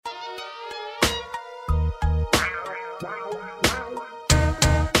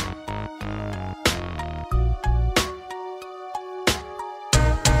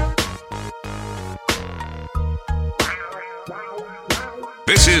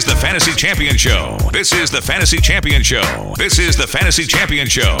is the Fantasy Champion Show. This is the Fantasy Champion Show. This is the Fantasy Champion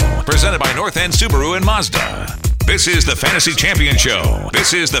Show. Presented by North End Subaru and Mazda. This is the Fantasy Champion Show.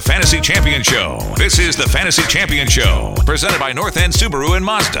 This is the Fantasy Champion Show. This is the Fantasy Champion Show. Presented by North End Subaru and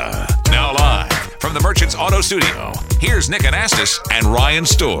Mazda. Now live from the Merchants Auto Studio, here's Nick Anastas and Ryan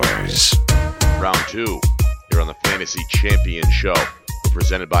Stores. Round 2 here on the Fantasy Champion Show.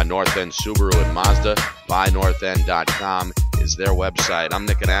 Presented by North End Subaru and Mazda. BuyNorthEnd.com is their website. I'm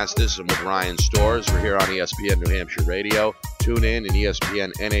Nick Anastas. I'm with Ryan Stores. We're here on ESPN New Hampshire Radio. Tune in and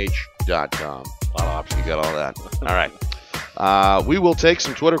ESPNNH.com. A lot of options. You got all that. All right. We will take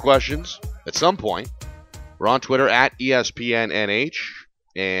some Twitter questions at some point. We're on Twitter at ESPNNH.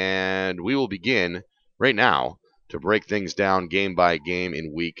 And we will begin right now to break things down game by game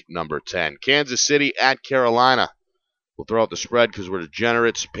in week number 10. Kansas City at Carolina. We'll throw out the spread because we're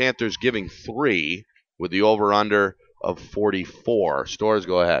degenerates. Panthers giving 3 with the over-under of 44. Stores,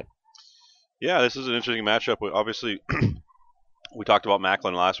 go ahead. Yeah, this is an interesting matchup. Obviously, we talked about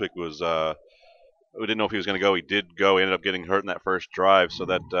Macklin last week. We didn't know if he was going to go. He did go. He ended up getting hurt in that first drive, so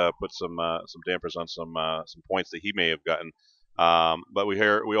that put some dampers on some points that he may have gotten. But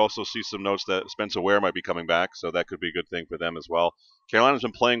we also see some notes that Spencer Ware might be coming back, so that could be a good thing for them as well. Carolina's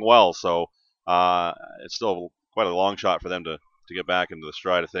been playing well, so it's still quite a long shot for them to get back into the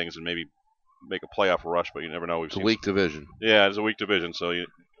stride of things and maybe make a playoff rush, but you never know. It's a weak division. Yeah, it's a weak division, so you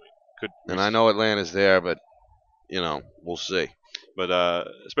could. And I know Atlanta's there, but, we'll see. But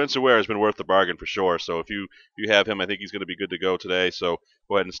Spencer Ware has been worth the bargain for sure. So if you have him, I think he's going to be good to go today. So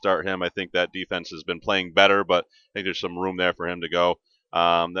go ahead and start him. I think that defense has been playing better, but I think there's some room there for him to go.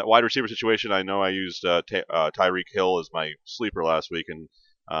 That wide receiver situation, I know I used Tyreek Hill as my sleeper last week, and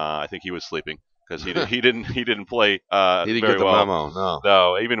I think he was sleeping because he didn't play he didn't very get the well. memo.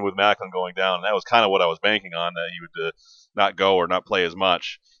 No, even with Macklin going down, and that was kind of what I was banking on, that he would not go or not play as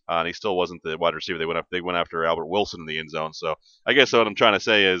much. And he still wasn't the wide receiver. They went after Albert Wilson in the end zone. So I guess what I'm trying to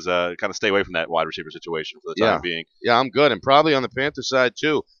say is kind of stay away from that wide receiver situation for the time being. Yeah, I'm good. And probably on the Panther side,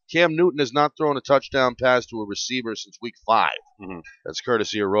 too. Cam Newton has not thrown a touchdown pass to a receiver since week 5. Mm-hmm. That's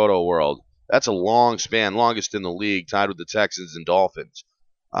courtesy of Roto World. That's a long span, longest in the league, tied with the Texans and Dolphins.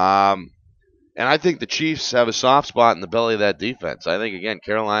 And I think the Chiefs have a soft spot in the belly of that defense. I think, again,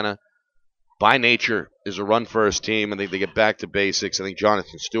 Carolina, by nature, is a run-first team. I think they get back to basics. I think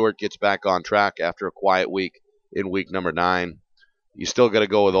Jonathan Stewart gets back on track after a quiet week in week number 9. You still got to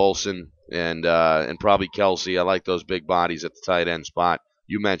go with Olsen and probably Kelsey. I like those big bodies at the tight end spot.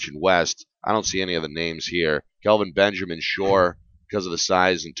 You mentioned West. I don't see any other names here. Kelvin Benjamin, sure, because of the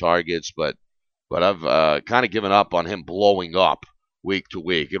size and targets, but I've kind of given up on him blowing up week to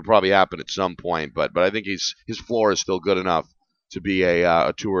week. It'll probably happen at some point, but I think his floor is still good enough to be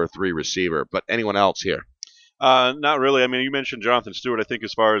a 2 or 3 receiver. But anyone else here? Not really. I mean, you mentioned Jonathan Stewart. I think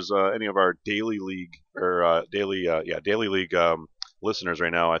as far as any of our daily league listeners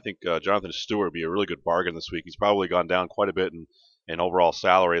right now, I think Jonathan Stewart would be a really good bargain this week. He's probably gone down quite a bit in overall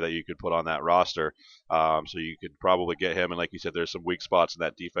salary that you could put on that roster. So you could probably get him. And like you said, there's some weak spots in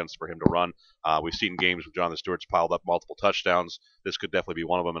that defense for him to run. We've seen games with Jonathan Stewart's piled up multiple touchdowns. This could definitely be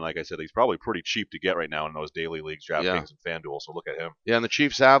one of them. And like I said, he's probably pretty cheap to get right now in those daily leagues, DraftKings and FanDuel. So look at him. Yeah, and the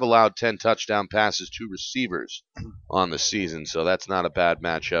Chiefs have allowed 10 touchdown passes to receivers on the season. So that's not a bad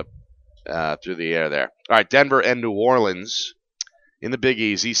matchup through the air there. All right, Denver and New Orleans in the Big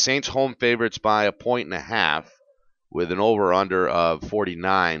Easy. Saints home favorites by 1.5 with an over-under of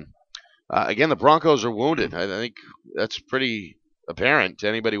 49. Again, the Broncos are wounded. I think that's pretty apparent to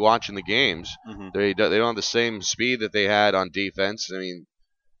anybody watching the games. Mm-hmm. They don't have the same speed that they had on defense. I mean,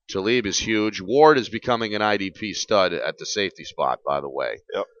 Talib is huge. Ward is becoming an IDP stud at the safety spot, by the way.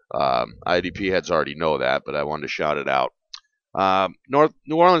 Yep. IDP heads already know that, but I wanted to shout it out.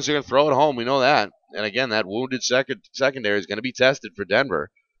 New Orleans are going to throw it home. We know that. And again, that wounded secondary is going to be tested for Denver.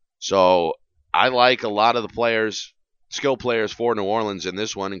 So I like a lot of the players, skill players for New Orleans in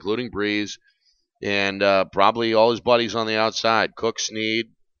this one, including Breeze and probably all his buddies on the outside. Cook, Snead,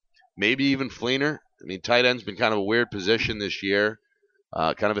 maybe even Fleener. I mean, tight end's been kind of a weird position this year,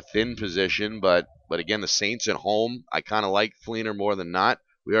 kind of a thin position. But again, the Saints at home, I kind of like Fleener more than not.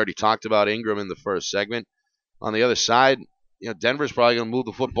 We already talked about Ingram in the first segment. On the other side, Denver's probably going to move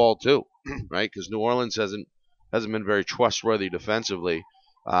the football too, right? Because New Orleans hasn't been very trustworthy defensively.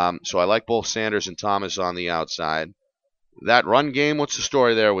 So I like both Sanders and Thomas on the outside. That run game, what's the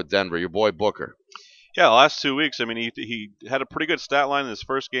story there with Denver? Your boy Booker. Yeah, the last 2 weeks, I mean, he had a pretty good stat line in his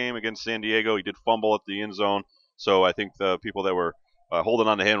first game against San Diego. He did fumble at the end zone. So I think the people that were holding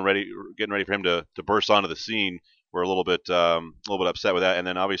on to him, getting ready for him to burst onto the scene, were a little bit upset with that. And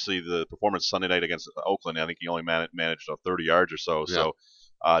then obviously the performance Sunday night against Oakland, I think he only managed 30 yards or so. Yeah. So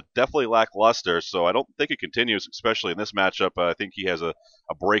definitely lackluster. So I don't think it continues, especially in this matchup. I think he has a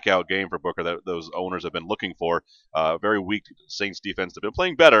breakout game for Booker that those owners have been looking for. Very weak Saints defense. They've been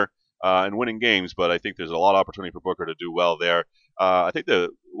playing better and winning games, but I think there's a lot of opportunity for Booker to do well there. I think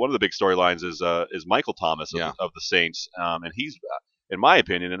one of the big storylines is Michael Thomas of the Saints, and he's, in my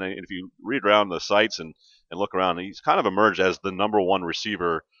opinion, and if you read around the sites and look around, he's kind of emerged as the number one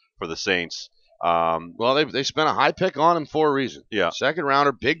receiver for the Saints. Well, they spent a high pick on him for a reason. Yeah. Second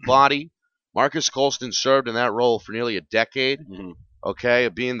rounder, big body. Marcus Colston served in that role for nearly a decade, okay,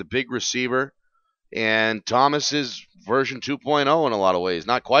 of being the big receiver. And Thomas is version 2.0 in a lot of ways.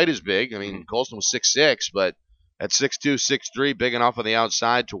 Not quite as big. I mean, Colston was 6'6", but at 6'2", 6'3", big enough on the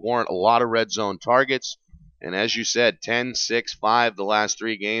outside to warrant a lot of red zone targets. And as you said, 10, 6, 5 the last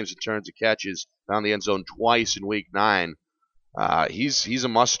 3 games in terms of catches. Found the end zone twice in Week 9. He's a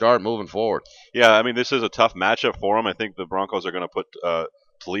must-start moving forward. Yeah, I mean, this is a tough matchup for him. I think the Broncos are going to put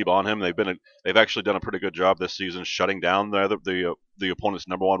Talib on him. They've actually done a pretty good job this season shutting down the opponent's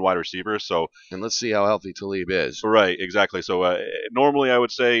number one wide receiver. So, and let's see how healthy Talib is. Right, exactly. So normally I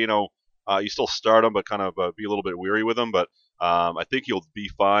would say you still start him, but kind of be a little bit weary with him. But I think he'll be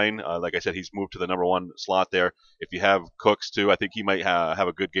fine. Like I said, he's moved to the number one slot there. If you have Cooks too, I think he might have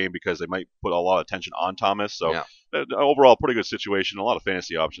a good game because they might put a lot of attention on Thomas. So overall, pretty good situation. A lot of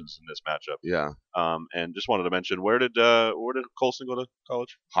fantasy options in this matchup. Yeah. And just wanted to mention, where did Colston go to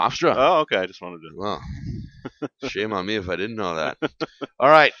college? Hofstra. Oh, okay. I just wanted to. Well, shame on me if I didn't know that. All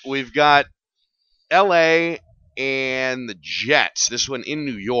right, we've got L.A. and the Jets. This one in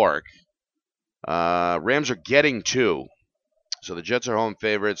New York. Rams are getting 2. So the Jets are home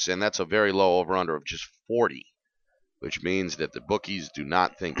favorites, and that's a very low over-under of just 40, which means that the bookies do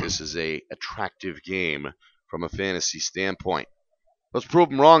not think this is a attractive game from a fantasy standpoint. Let's prove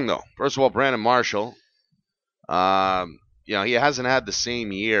them wrong, though. First of all, Brandon Marshall. He hasn't had the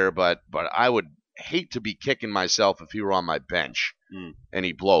same year, but I would hate to be kicking myself if he were on my bench and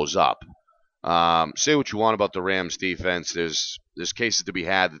he blows up. Say what you want about the Rams defense. There's cases to be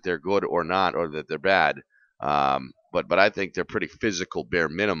had that they're good or not, or that they're bad. But I think they're pretty physical, bare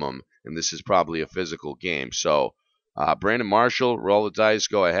minimum, and this is probably a physical game. So Brandon Marshall, roll the dice,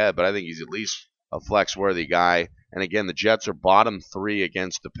 go ahead, but I think he's at least a flex-worthy guy. And again, the Jets are bottom 3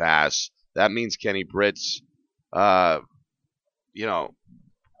 against the pass. That means Kenny Britt's, he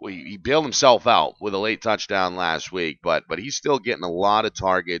bailed himself out with a late touchdown last week, but he's still getting a lot of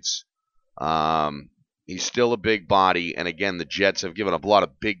targets. He's still a big body, and again, the Jets have given up a lot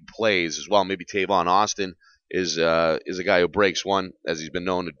of big plays as well. Maybe Tavon Austin is a guy who breaks one, as he's been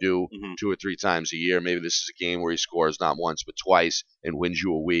known to do 2 or 3 times a year. Maybe this is a game where he scores not once but twice and wins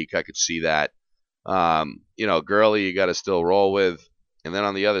you a week. I could see that. Gurley you got to still roll with. And then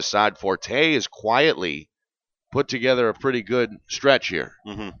on the other side, Forte is quietly put together a pretty good stretch here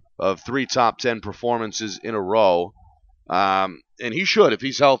of 3 top 10 performances in a row. And he should, if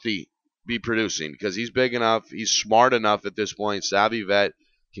he's healthy, be producing because he's big enough. He's smart enough at this point. Savvy vet,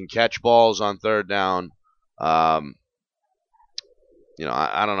 can catch balls on third down. I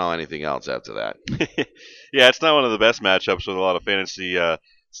don't know anything else after that. Yeah, it's not one of the best matchups with a lot of fantasy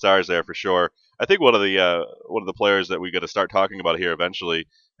stars there for sure. I think one of the players that we got to start talking about here eventually,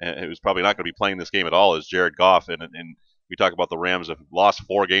 and who's probably not going to be playing this game at all, is Jared Goff. And we talk about the Rams have lost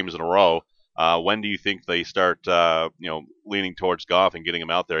 4 games in a row. When do you think they start, leaning towards Goff and getting him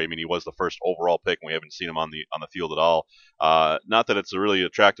out there? I mean, he was the first overall pick, and we haven't seen him on the field at all. Not that it's a really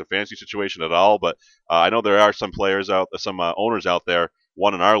attractive fantasy situation at all, but I know there are some owners out there,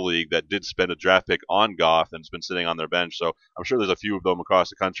 one in our league, that did spend a draft pick on Goff and has been sitting on their bench. So I'm sure there's a few of them across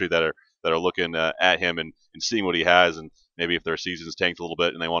the country that are looking at him and seeing what he has, and maybe if their season's tanked a little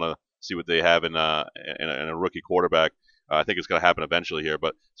bit and they want to see what they have in a rookie quarterback. I think it's going to happen eventually here.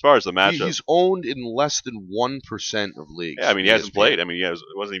 But as far as the matchup, he's owned in less than 1% of leagues. Yeah, I mean, he hasn't played. I mean,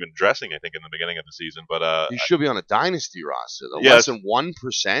 wasn't even dressing, I think, in the beginning of the season. But he should be on a dynasty roster. Less than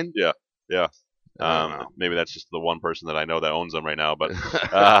 1%. Yeah. Maybe that's just the one person that I know that owns them right now. But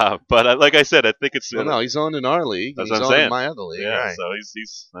like I said, I think it's. Well, no, he's owned in our league. That's what I'm saying. In my other league. Yeah, right. So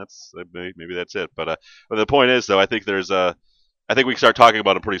maybe that's it. But the point is, though, I think I think we can start talking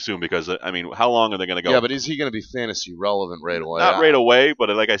about him pretty soon because, how long are they going to go? Yeah, but is he going to be fantasy relevant right away? Not right away, but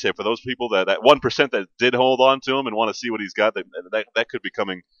like I said, for those people that 1% that did hold on to him and want to see what he's got, that could be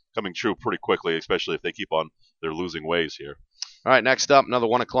coming true pretty quickly, especially if they keep on their losing ways here. All right, next up, another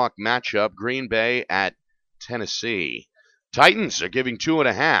 1 o'clock matchup, Green Bay at Tennessee. Titans are giving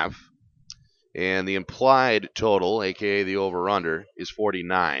 2.5, and the implied total, a.k.a. the over-under, is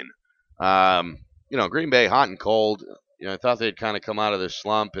 49. Green Bay hot and cold. I thought they'd kind of come out of their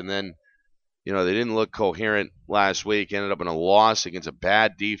slump, and then They didn't look coherent last week. Ended up in a loss against a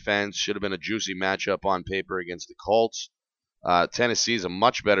bad defense. Should have been a juicy matchup on paper against the Colts. Tennessee's a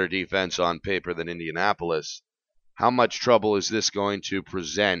much better defense on paper than Indianapolis. How much trouble is this going to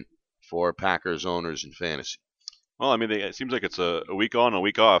present for Packers owners in fantasy? Well, I mean, it seems like it's a week on, a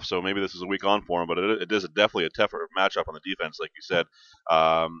week off, so maybe this is a week on for them, but it is definitely a tougher matchup on the defense, like you said.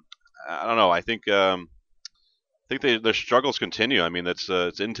 I don't know. I think their struggles continue. I mean, it's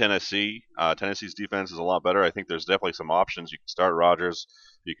in Tennessee. Tennessee's defense is a lot better. I think there's definitely some options. You can start Rodgers.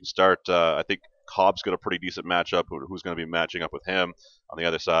 You can start. I think Cobb's got a pretty decent matchup. Who's going to be matching up with him on the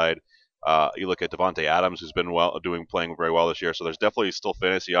other side? You look at Davante Adams, who's been playing very well this year. So there's definitely still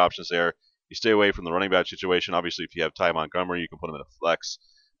fantasy options there. You stay away from the running back situation. Obviously, if you have Ty Montgomery, you can put him in a flex.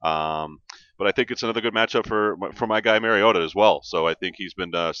 But I think it's another good matchup for my guy Mariota as well. So I think he's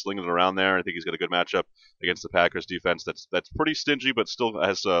been slinging it around there. I think he's got a good matchup against the Packers defense that's pretty stingy, but still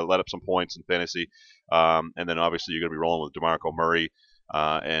has let up some points in fantasy. And then obviously you're going to be rolling with DeMarco Murray.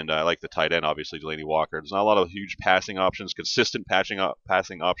 And I like the tight end, obviously, Delaney Walker. There's not a lot of huge passing options, consistent passing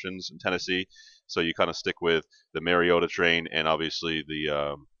options in Tennessee. So you kind of stick with the Mariota train and obviously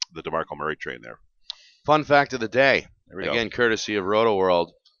the DeMarco Murray train there. Fun fact of the day, again, courtesy of Roto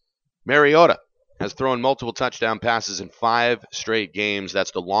World. Mariota has thrown multiple touchdown passes in 5 straight games.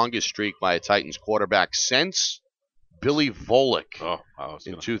 That's the longest streak by a Titans quarterback since Billy Volek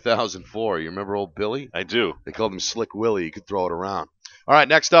in 2004. You remember old Billy? I do. They called him Slick Willie. He could throw it around. All right,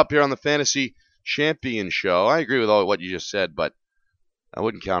 next up here on the Fantasy Champion Show. I agree with all what you just said, but I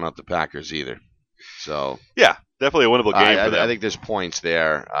wouldn't count out the Packers either. So yeah, definitely a winnable game for them. I think there's points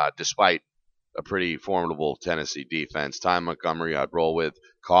there, despite a pretty formidable Tennessee defense. Ty Montgomery I'd roll with.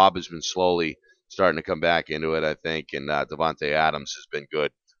 Cobb has been slowly starting to come back into it, I think, and Davante Adams has been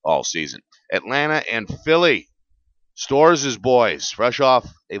good all season. Atlanta and Philly. Stores' boys, fresh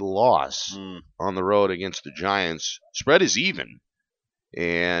off a loss on the road against the Giants. Spread is even,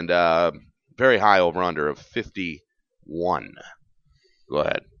 and very high over-under of 51. Go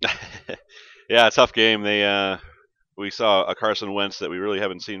ahead. Yeah, a tough game. We saw a Carson Wentz that we really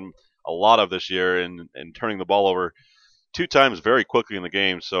haven't seen a lot of this year, and turning the ball over 2 times very quickly in the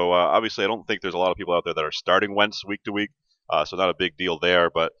game. So obviously I don't think there's a lot of people out there that are starting Wentz week to week, so not a big deal there,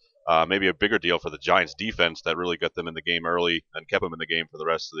 but maybe a bigger deal for the Giants defense that really got them in the game early and kept them in the game for the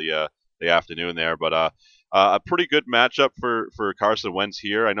rest of the afternoon there. But a pretty good matchup for Carson Wentz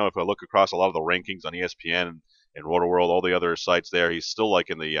here. I know if I look across a lot of the rankings on ESPN and Roto World, all the other sites there, he's still like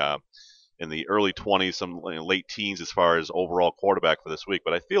in the early 20s, some late teens as far as overall quarterback for this week.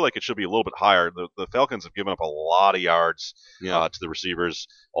 But I feel like it should be a little bit higher. The Falcons have given up a lot of yards to the receivers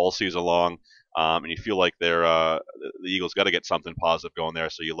all season long, and you feel like the Eagles got to get something positive going there.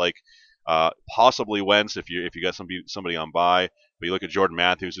 So you like possibly Wentz if you got somebody on bye. But you look at Jordan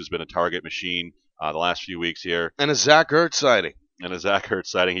Matthews, who's been a target machine the last few weeks here, and a Zach Ertz sighting.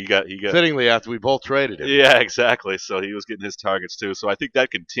 He got fittingly after we both traded him. Yeah, exactly. So he was getting his targets too. So I think that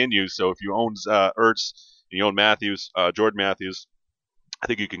continues. So if you own Ertz and you own Matthews, Jordan Matthews, I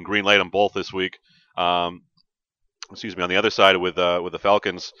think you can green light them both this week. Excuse me. On the other side with the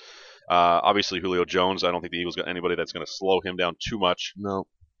Falcons, obviously Julio Jones. I don't think the Eagles got anybody that's going to slow him down too much. No.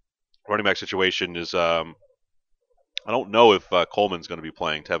 Running back situation is. I don't know if Coleman's going to be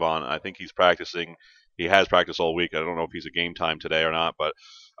playing Tevon. I think he's practicing. He has practiced all week. I don't know if he's a game time today or not, but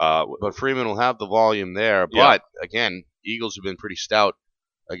Freeman will have the volume there. But again, Eagles have been pretty stout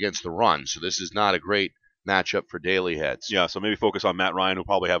against the run, so this is not a great matchup for daily heads. Yeah, so maybe focus on Matt Ryan, who'll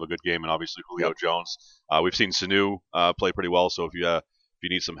probably have a good game, and obviously Julio Jones. We've seen Sanu play pretty well, so if you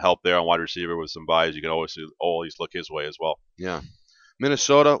need some help there on wide receiver with some buys, you can always look his way as well. Yeah,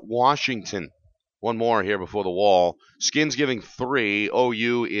 Minnesota, Washington. One more here before the wall. Skins giving 3.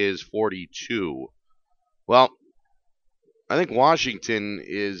 OU is 42. Well, I think Washington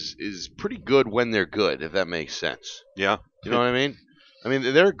is pretty good when they're good, if that makes sense. Yeah. You know what I mean? I mean,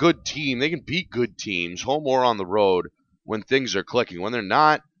 they're a good team. They can beat good teams, home or on the road, when things are clicking. When they're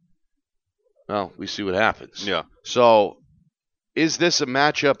not, well, we see what happens. Yeah. So, is this a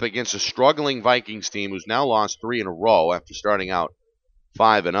matchup against a struggling Vikings team who's now lost 3 in a row after starting out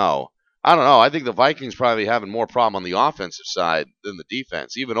 5-0? I don't know. I think the Vikings probably having more problem on the offensive side than the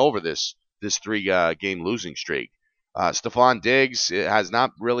defense, even over this 3-game losing streak. Stephon Diggs has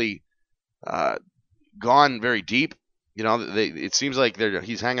not really gone very deep. You know, it seems like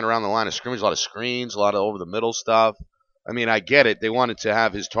he's hanging around the line of scrimmage, a lot of screens, a lot of over the middle stuff. I mean, I get it. They wanted to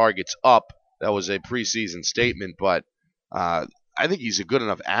have his targets up. That was a preseason statement, but I think he's a good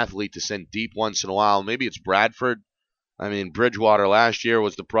enough athlete to send deep once in a while. Maybe it's Bradford. I mean, Bridgewater last year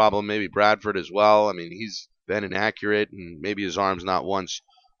was the problem. Maybe Bradford as well. I mean, he's been inaccurate, and maybe his arm's not once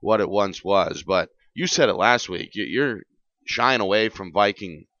what it once was. But you said it last week. You're shying away from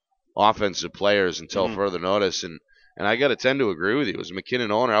Viking offensive players until further notice, and I got to tend to agree with you. As a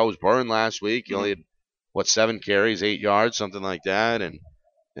McKinnon owner, I was burned last week. He only had 7 carries, 8 yards, something like that, and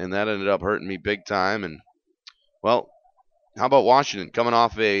that ended up hurting me big time. And well, how about Washington coming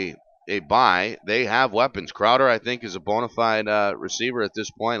off a bye? They have weapons. Crowder, I think, is a bona fide receiver at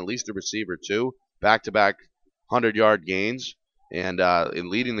this point, at least a receiver too. Back-to-back 100-yard gains, and in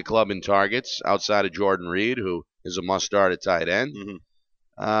leading the club in targets outside of Jordan Reed, who is a must-start at tight end.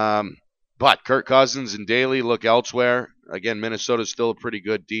 But Kirk Cousins and Daly look elsewhere. Again, Minnesota's still a pretty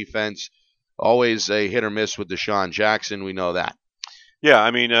good defense. Always a hit or miss with Deshaun Jackson. We know that. Yeah,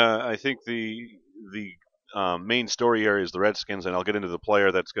 I mean, I think the main story here is the Redskins, and I'll get into the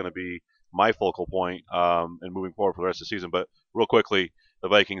player that's going to be my focal point and moving forward for the rest of the season. But real quickly, the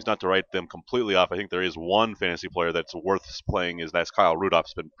Vikings, not to write them completely off, I think there is one fantasy player that's worth playing, that's Kyle Rudolph.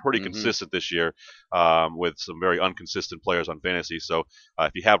 It's been pretty consistent this year with some very inconsistent players on fantasy. So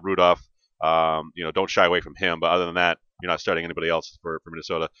if you have Rudolph, don't shy away from him. But other than that, you're not starting anybody else for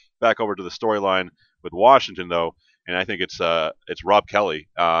Minnesota. Back over to the storyline with Washington, though, and I think it's Rob Kelly.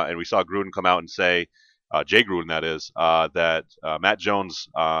 And we saw Gruden come out and say, Jay Gruden, that is, that Matt Jones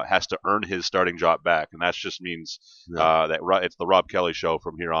has to earn his starting job back, and that just means that it's the Rob Kelly show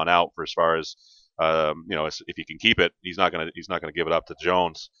from here on out. For as far as if he can keep it, he's not gonna give it up to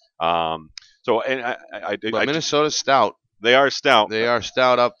Jones. Minnesota's stout. They are stout. They are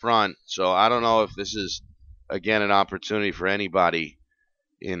stout up front. So I don't know if this is again an opportunity for anybody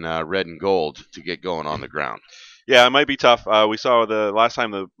in red and gold to get going on the ground. Yeah, it might be tough. We saw the last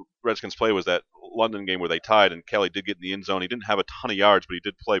time the Redskins played was that London game where they tied, and Kelly did get in the end zone. He didn't have a ton of yards, but he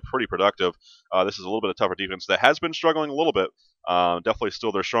did play pretty productive. This is a little bit of tougher defense that has been struggling a little bit. Definitely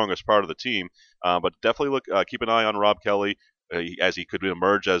still their strongest part of the team, but definitely keep an eye on Rob Kelly as he could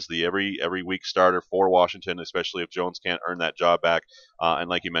emerge as the every week starter for Washington, especially if Jones can't earn that job back. And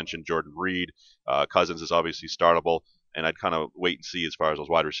like you mentioned, Jordan Reed, Cousins is obviously startable. And I'd kind of wait and see as far as those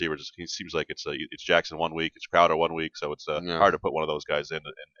wide receivers. It seems like it's Jackson 1 week, it's Crowder 1 week, so it's hard to put one of those guys in and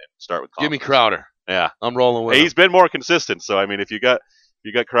start with confidence. Give me Crowder. Yeah, I'm rolling with him. He's been more consistent, so I mean, if you got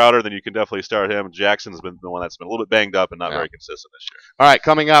Crowder, then you can definitely start him. Jackson's been the one that's been a little bit banged up and not very consistent this year. All right,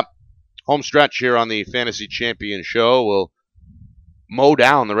 coming up, home stretch here on the Fantasy Champion Show. We'll mow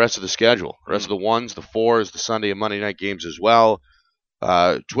down the rest of the schedule, the rest of the 1s, the 4s, the Sunday and Monday night games as well.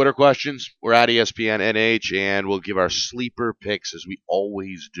 Twitter questions, we're at ESPN NH, and we'll give our sleeper picks as we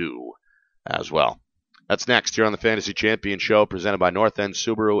always do as well. That's next here on the Fantasy Champion Show, presented by North End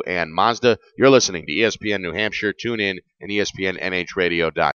Subaru and Mazda. You're listening to ESPN New Hampshire. Tune in and ESPNNHradio.com.